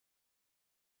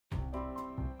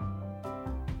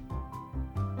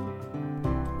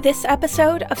This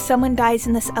episode of Someone Dies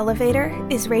in This Elevator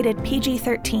is rated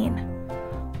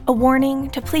PG-13. A warning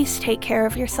to please take care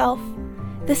of yourself.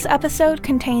 This episode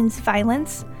contains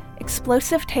violence,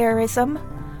 explosive terrorism,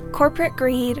 corporate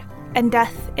greed, and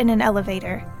death in an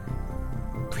elevator.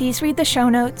 Please read the show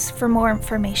notes for more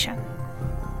information.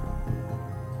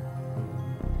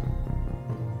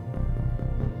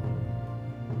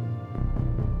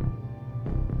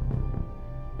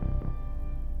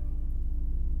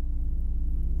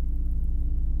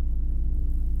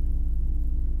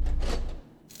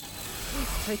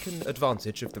 Taken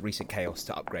advantage of the recent chaos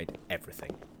to upgrade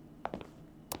everything.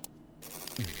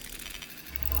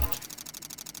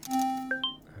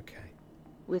 Okay.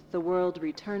 With the world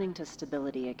returning to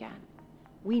stability again,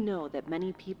 we know that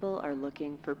many people are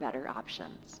looking for better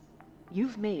options.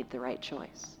 You've made the right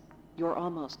choice. You're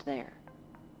almost there.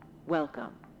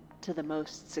 Welcome to the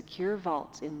most secure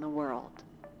vault in the world,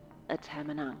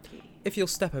 Atamananki. If you'll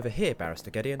step over here, Barrister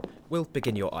Gideon, we'll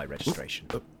begin your eye registration.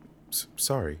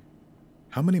 Sorry.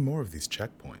 How many more of these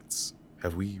checkpoints?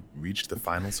 Have we reached the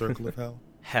final circle of hell?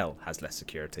 Hell has less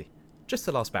security. Just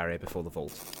the last barrier before the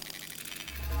vault.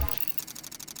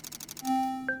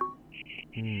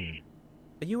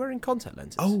 Are you wearing contact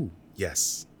lenses? Oh,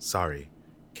 yes. Sorry.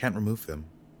 Can't remove them.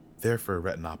 They're for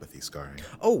retinopathy scarring.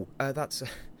 Oh, that's...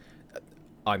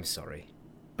 I'm sorry.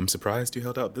 I'm surprised you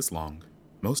held out this long.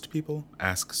 Most people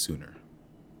ask sooner.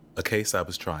 A case I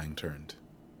was trying turned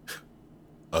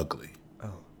ugly.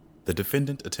 Oh. The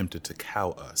defendant attempted to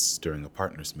cow us during a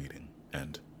partners meeting,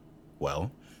 and,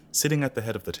 well, sitting at the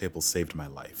head of the table saved my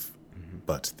life. Mm-hmm.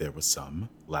 But there was some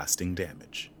lasting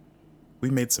damage. We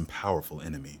made some powerful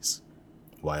enemies.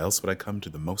 Why else would I come to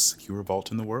the most secure vault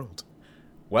in the world?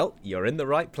 Well, you're in the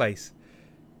right place.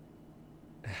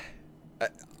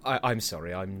 I'm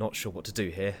sorry, I'm not sure what to do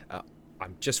here.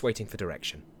 I'm just waiting for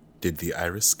direction. Did the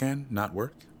iris scan not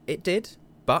work? It did,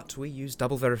 but we used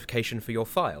double verification for your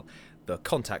file. The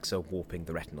contacts are warping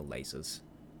the retinal lasers.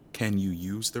 Can you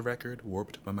use the record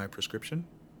warped by my prescription?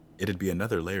 It'd be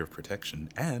another layer of protection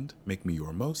and make me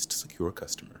your most secure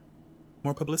customer.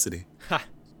 More publicity. Ha!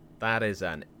 That is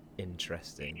an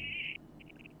interesting...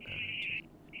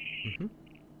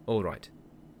 All right.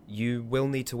 You will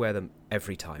need to wear them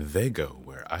every time. They go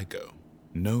where I go.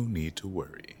 No need to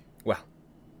worry. Well,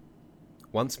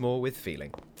 once more with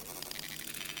feeling.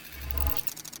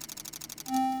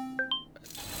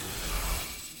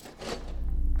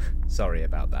 Sorry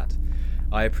about that.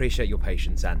 I appreciate your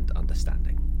patience and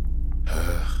understanding.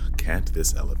 Can't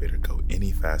this elevator go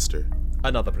any faster?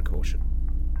 Another precaution.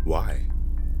 Why?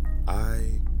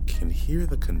 I can hear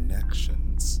the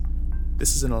connections.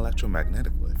 This is an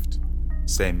electromagnetic lift.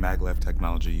 Same maglev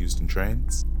technology used in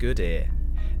trains? Good ear.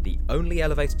 The only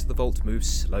elevator to the vault moves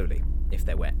slowly. If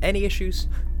there were any issues,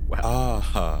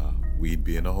 well... we'd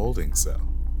be in a holding cell.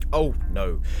 Oh,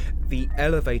 no. The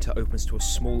elevator opens to a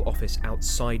small office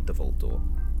outside the vault door.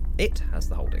 It has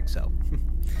the holding cell.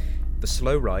 The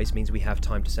slow rise means we have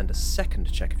time to send a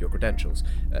second check of your credentials.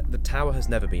 The tower has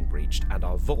never been breached, and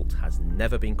our vault has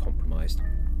never been compromised.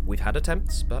 We've had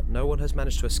attempts, but no one has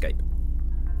managed to escape.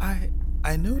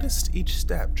 I noticed each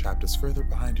step trapped us further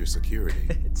behind your security.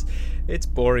 It's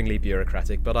boringly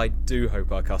bureaucratic, but I do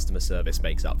hope our customer service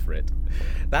makes up for it.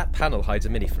 That panel hides a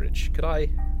mini fridge. Could I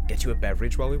get you a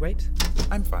beverage while we wait?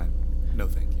 I'm fine. No,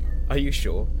 thank you. Are you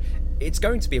sure? It's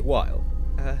going to be a while.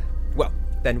 Well,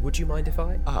 then would you mind if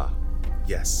I...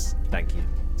 Yes. Thank you.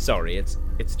 Sorry, it's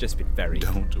just been very...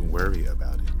 Don't worry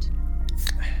about it.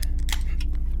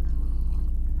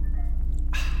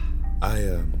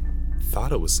 I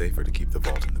thought it was safer to keep the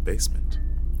vault in the basement.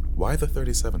 Why the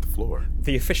 37th floor?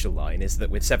 The official line is that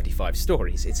with 75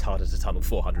 stories, it's harder to tunnel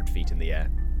 400 feet in the air.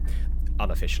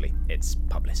 Unofficially, it's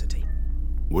publicity.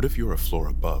 What if you're a floor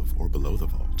above or below the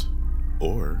vault?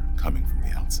 Or coming from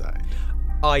the outside?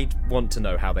 I'd want to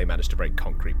know how they managed to break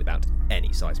concrete without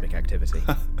any seismic activity.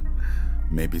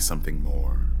 Maybe something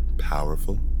more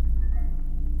powerful?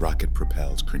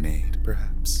 Rocket-propelled grenade,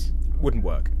 perhaps? Wouldn't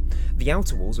work. The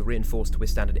outer walls are reinforced to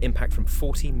withstand an impact from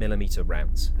 40mm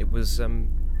rounds. It was,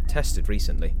 tested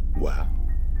recently. Wow,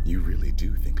 you really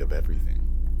do think of everything.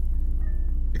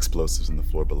 Explosives on the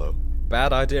floor below?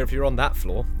 Bad idea if you're on that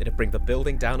floor. It'd bring the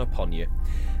building down upon you.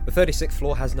 The 36th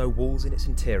floor has no walls in its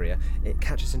interior. It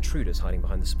catches intruders hiding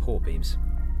behind the support beams.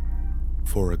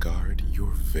 For a guard,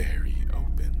 you're very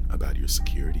open about your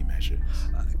security measures.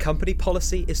 Company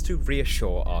policy is to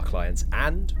reassure our clients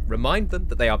and remind them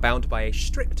that they are bound by a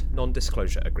strict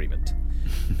non-disclosure agreement.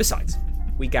 Besides,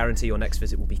 we guarantee your next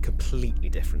visit will be completely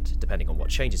different, depending on what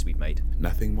changes we've made.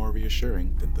 Nothing more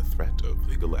reassuring than the threat of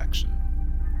legal action.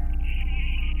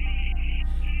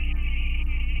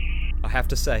 have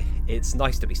to say, it's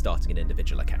nice to be starting an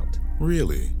individual account.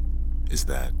 Really? Is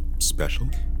that special?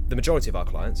 The majority of our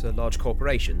clients are large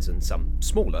corporations and some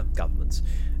smaller governments.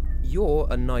 You're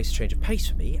a nice change of pace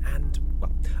for me, and,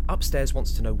 well, Upstairs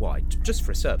wants to know why, just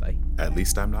for a survey. At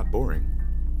least I'm not boring.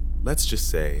 Let's just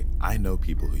say I know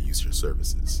people who use your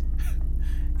services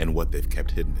and what they've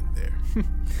kept hidden in there.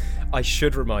 I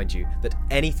should remind you that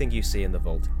anything you see in the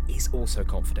vault is also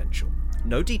confidential.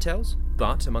 No details,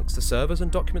 but amongst the servers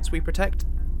and documents we protect,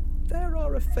 there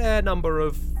are a fair number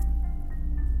of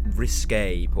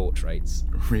risque portraits.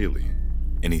 Really?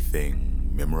 Anything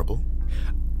memorable?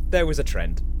 There was a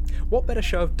trend. What better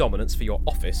show of dominance for your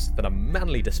office than a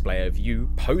manly display of you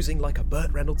posing like a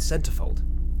Burt Reynolds centerfold?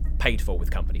 Paid for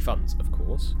with company funds, of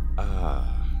course.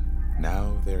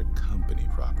 Now they're company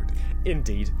property.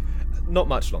 Indeed. Not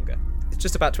much longer. It's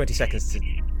just about 20 seconds to...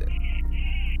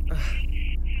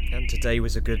 And today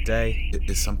was a good day.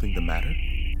 Is something the matter?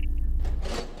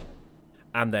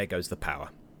 And there goes the power.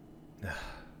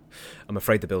 I'm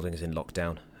afraid the building is in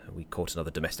lockdown. We caught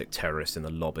another domestic terrorist in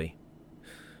the lobby.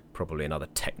 Probably another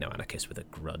techno-anarchist with a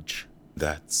grudge.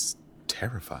 That's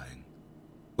terrifying.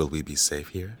 Will we be safe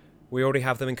here? We already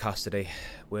have them in custody.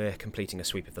 We're completing a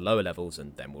sweep of the lower levels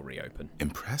and then we'll reopen.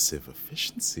 Impressive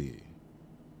efficiency.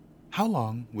 How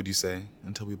long, would you say,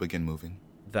 until we begin moving?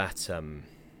 That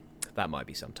might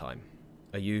be some time.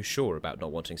 Are you sure about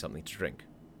not wanting something to drink?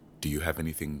 Do you have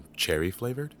anything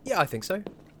cherry-flavored? Yeah, I think so.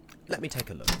 Let me take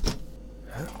a look.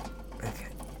 Okay.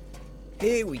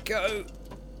 Here we go.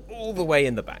 All the way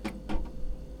in the back.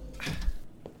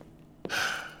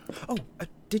 Oh,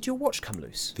 did your watch come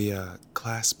loose? The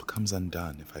clasp comes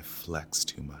undone if I flex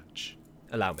too much.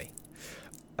 Allow me.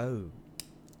 Oh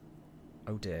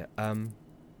dear.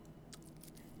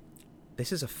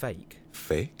 This is a fake.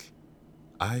 Fake?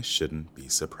 I shouldn't be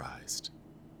surprised.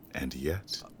 And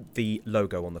yet... The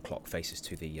logo on the clock faces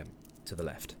to the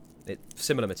left.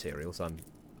 Similar materials. I'm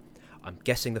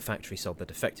guessing the factory sold the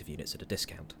defective units at a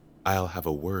discount. I'll have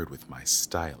a word with my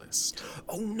stylist.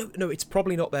 Oh, no, it's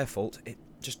probably not their fault.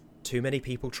 Just too many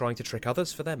people trying to trick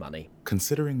others for their money.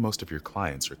 Considering most of your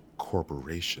clients are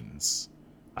corporations,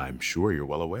 I'm sure you're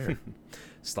well aware.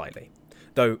 Slightly.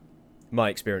 Though, my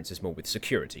experience is more with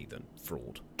security than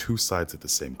fraud. Two sides of the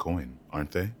same coin,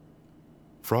 aren't they?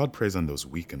 Fraud preys on those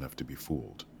weak enough to be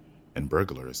fooled, and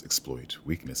burglars exploit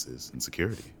weaknesses in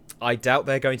security. I doubt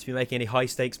they're going to be making any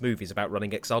high-stakes movies about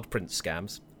running exiled prince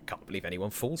scams. Can't believe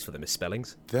anyone falls for the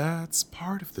misspellings. That's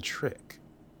part of the trick.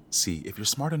 See, if you're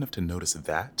smart enough to notice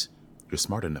that, you're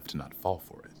smart enough to not fall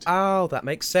for it. Oh, that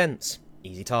makes sense.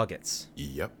 Easy targets.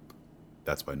 Yep.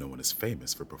 That's why no one is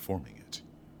famous for performing it.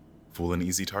 Fool an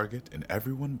easy target, and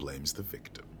everyone blames the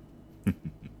victim.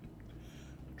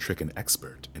 Trick an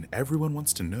expert, and everyone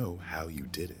wants to know how you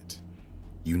did it.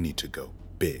 You need to go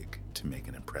big to make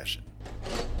an impression.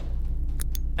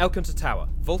 Welcome to Tower.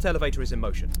 Vault elevator is in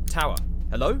motion. Tower.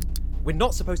 Hello? We're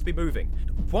not supposed to be moving.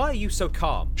 Why are you so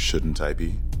calm? Shouldn't I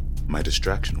be? My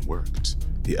distraction worked.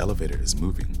 The elevator is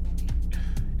moving.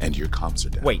 And your comms are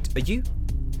down. Wait, are you...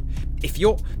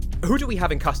 Who do we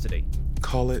have in custody?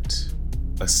 Call it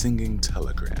a singing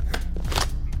telegram.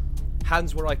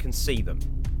 Hands where I can see them.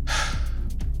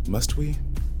 Must we?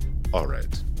 All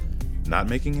right. Not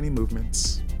making any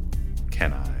movements.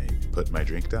 Can I put my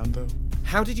drink down, though?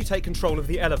 How did you take control of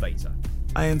the elevator?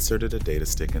 I inserted a data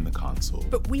stick in the console.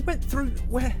 But we went through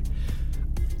where?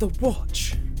 The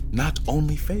watch. Not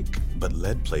only fake, but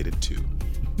lead-plated too.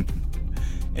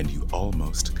 And you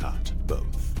almost caught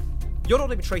both. You're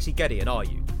not even Tracy Gideon, are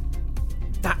you?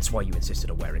 That's why you insisted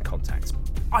on wearing contacts.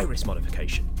 Iris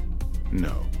modification.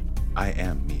 No, I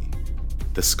am me.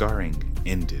 The scarring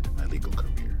ended my legal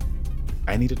career.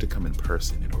 I needed to come in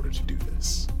person in order to do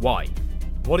this. Why?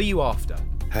 What are you after?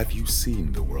 Have you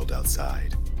seen the world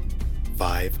outside?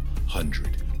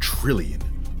 500 trillion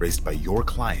raised by your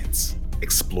clients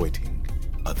exploiting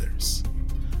others.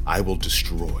 I will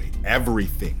destroy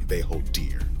everything they hold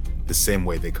dear, the same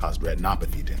way they caused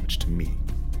retinopathy damage to me.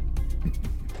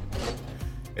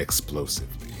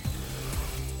 Explosively.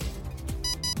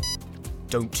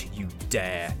 Don't you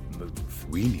dare move.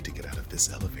 We need to get out of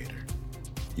this elevator.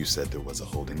 You said there was a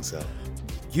holding cell?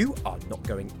 You are not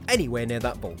going anywhere near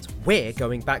that vault. We're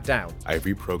going back down. I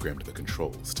reprogrammed the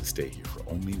controls to stay here for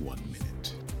only 1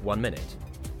 minute. 1 minute?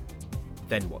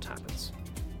 Then what happens?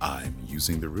 I'm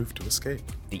using the roof to escape.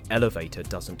 The elevator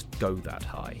doesn't go that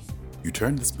high. You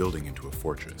turned this building into a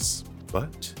fortress,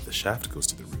 but the shaft goes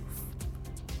to the roof.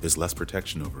 There's less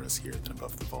protection over us here than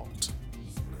above the vault.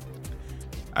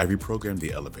 I reprogrammed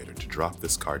the elevator to drop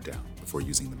this car down before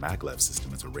using the maglev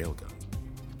system as a railgun.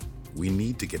 We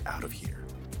need to get out of here,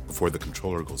 before the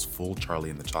controller goes full Charlie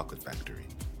and the Chocolate Factory,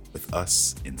 with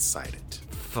us inside it.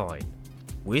 Fine.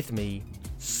 With me,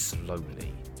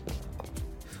 slowly.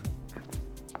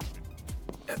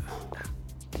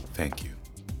 Thank you.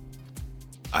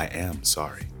 I am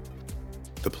sorry.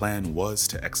 The plan was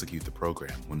to execute the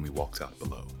program when we walked out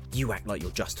below. You act like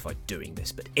you're justified doing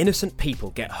this, but innocent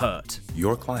people get hurt.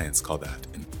 Your clients call that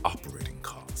an operating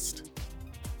cost.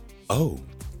 Oh,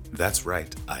 that's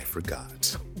right, I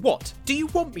forgot. What? Do you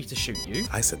want me to shoot you?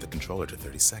 I set the controller to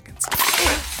 30 seconds.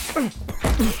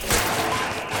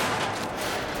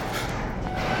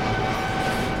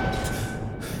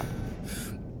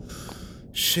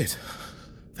 Shit,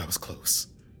 that was close.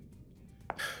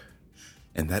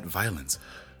 And that violence,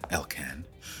 Elkan,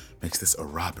 makes this a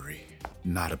robbery,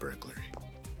 not a burglary.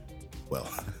 Well,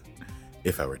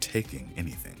 if I were taking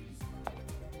anything.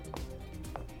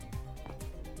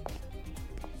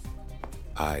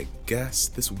 I guess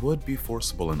this would be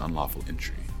forcible and unlawful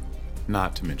entry,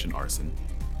 not to mention arson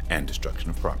and destruction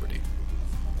of property.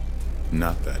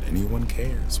 Not that anyone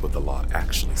cares what the law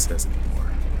actually says anymore.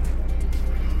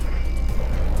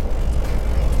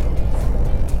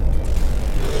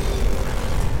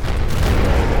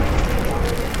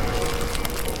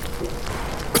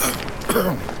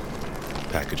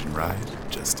 Package and ride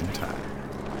just in time.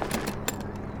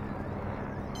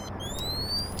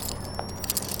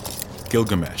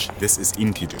 Gilgamesh, this is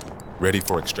Enkidu, ready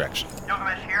for extraction.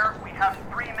 Gilgamesh here. We have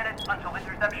 3 minutes until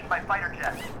interception by fighter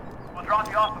jets. We'll drop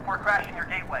you off before crashing your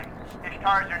gateway.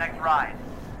 Ishtar is your next ride.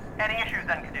 Any issues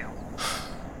then, Kadu?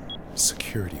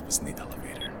 Security was in the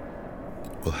elevator.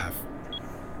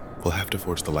 We'll have to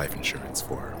forge the life insurance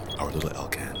for our little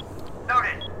Elkan.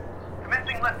 Noted.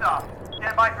 Commencing liftoff.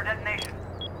 Stand by for detonation.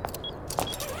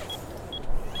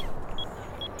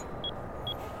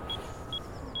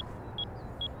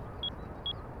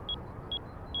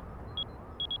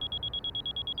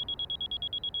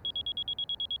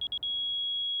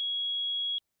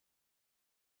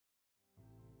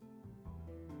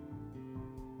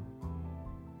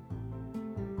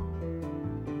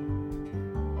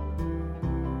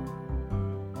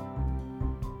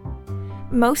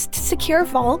 Most Secure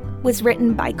Vault was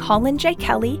written by Colin J.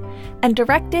 Kelly and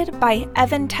directed by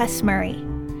Evan Tess Murray.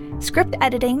 Script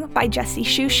editing by Jesse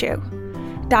Shushu.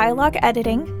 Dialogue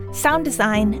editing, sound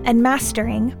design, and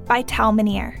mastering by Tal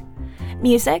Minear.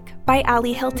 Music by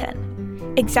Ali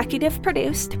Hilton. Executive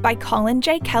produced by Colin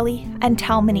J. Kelly and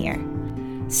Tal Minear.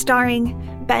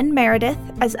 Starring Ben Meredith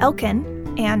as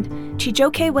Elkan and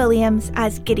Chijoke Williams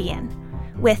as Gideon,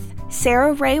 with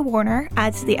Sarah Ray Warner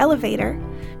as the Elevator,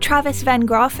 Travis Van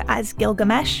Groff as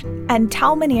Gilgamesh, and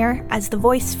Tal Minear as the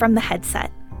voice from the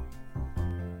headset.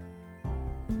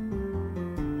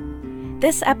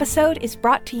 This episode is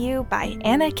brought to you by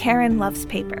Anna Karen Loves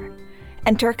Paper.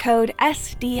 Enter code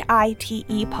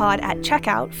SDITEPOD at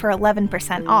checkout for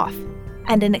 11% off,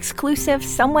 and an exclusive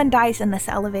Someone Dies in This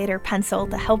Elevator pencil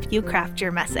to help you craft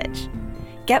your message.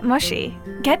 Get mushy,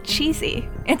 get cheesy,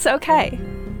 it's okay.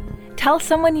 Tell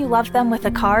someone you love them with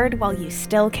a card while you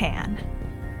still can.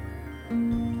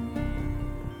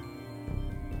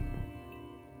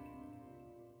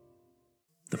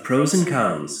 The pros and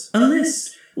cons. A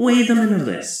list. Weigh them in a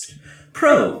list.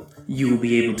 Pro. You will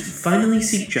be able to finally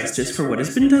seek justice for what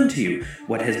has been done to you,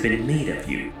 what has been made of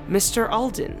you. Mr.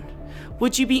 Alden,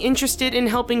 would you be interested in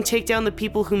helping take down the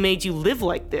people who made you live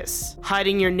like this?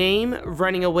 Hiding your name,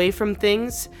 running away from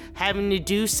things, having to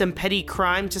do some petty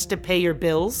crime just to pay your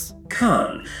bills?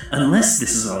 Con. Unless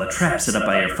this is all a trap set up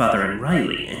by your father and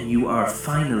Riley, and you are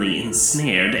finally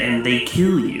ensnared and they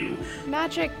kill you.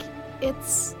 Magic,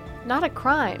 it's not a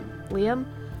crime, Liam.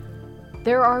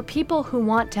 There are people who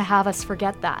want to have us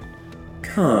forget that.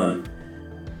 Con.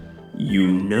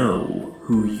 You know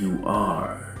who you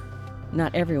are.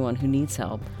 Not everyone who needs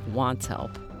help wants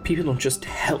help. People don't just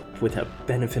help without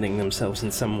benefiting themselves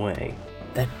in some way.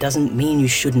 That doesn't mean you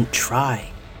shouldn't try.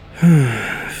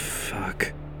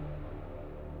 Fuck.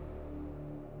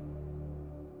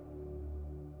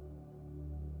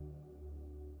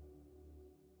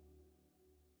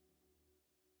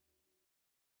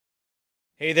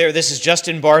 Hey there, this is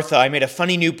Justin Bartha. I made a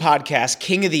funny new podcast,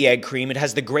 King of the Egg Cream. It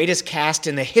has the greatest cast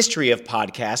in the history of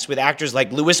podcasts with actors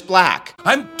like Louis Black.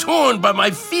 I'm torn by my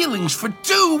feelings for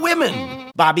two women.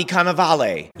 Bobby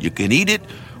Cannavale. You can eat it,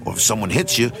 or if someone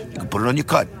hits you, you can put it on your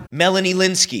cut. Melanie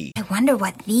Linsky. I wonder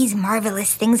what these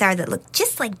marvelous things are that look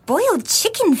just like boiled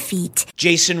chicken feet.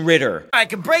 Jason Ritter. I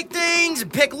can break things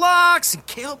and pick locks and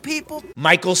kill people.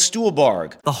 Michael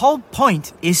Stuhlbarg. The whole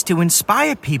point is to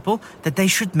inspire people that they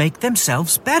should make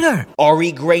themselves better.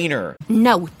 Ari Grainer.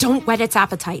 No, don't whet its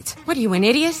appetite. What are you, an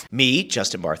idiot? Me,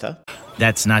 Justin Bartha.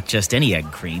 That's not just any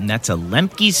egg cream, that's a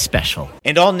Lemke's special.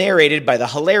 And all narrated by the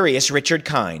hilarious Richard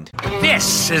Kind.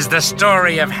 This is the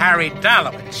story of Harry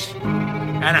Dalowitz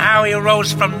and how he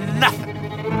rose from nothing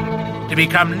to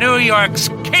become New York's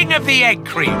King of the Egg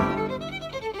Cream.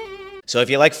 So if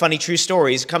you like funny true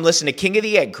stories, come listen to King of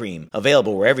the Egg Cream,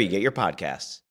 available wherever you get your podcasts.